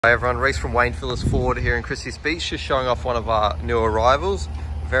Hi everyone, Reece from Phillis Ford here in Christies Beach, just showing off one of our new arrivals.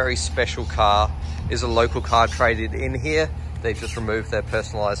 Very special car. Is a local car traded in here. They've just removed their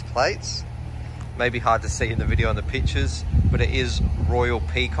personalised plates. Maybe hard to see in the video and the pictures, but it is Royal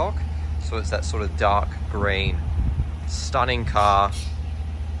Peacock. So it's that sort of dark green. Stunning car.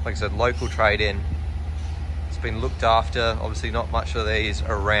 Like I said, local trade-in. It's been looked after. Obviously not much of these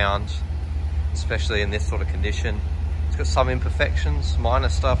around, especially in this sort of condition. It's got some imperfections, minor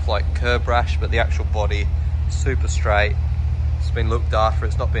stuff like curb rash, but the actual body is super straight. It's been looked after,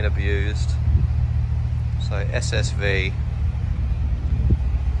 it's not been abused. So SSV.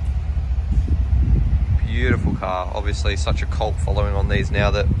 Beautiful car. Obviously such a cult following on these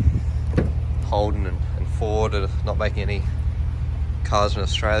now that Holden and Ford are not making any cars in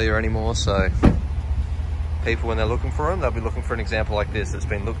Australia anymore. So people, when they're looking for them, they'll be looking for an example like this that's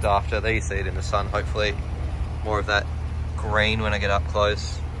been looked after. There you see it in the sun, hopefully. More of that green when I get up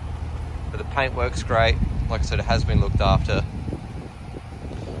close, but the paint works great. Like I said, it has been looked after.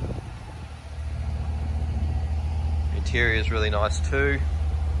 The interior is really nice too.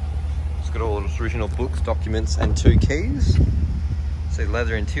 It's got all its original books, documents and 2 keys. See,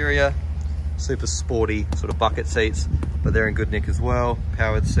 leather interior, super sporty sort of bucket seats, but they're in good nick as well.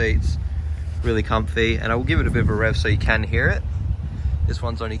 Powered seats, really comfy, and I will give it a bit of a rev so you can hear it. This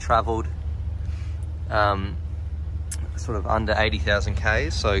one's only travelled sort of under 80,000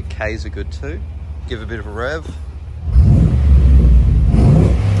 Ks, so Ks are good too. Give a bit of a rev.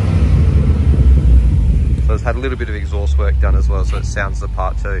 So it's had a little bit of exhaust work done as well, so it sounds the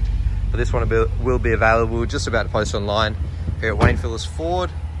part too. But this one will be available, just about to post online here at Phillis Ford.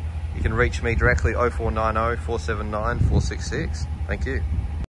 You can reach me directly 0490 479 466. Thank you.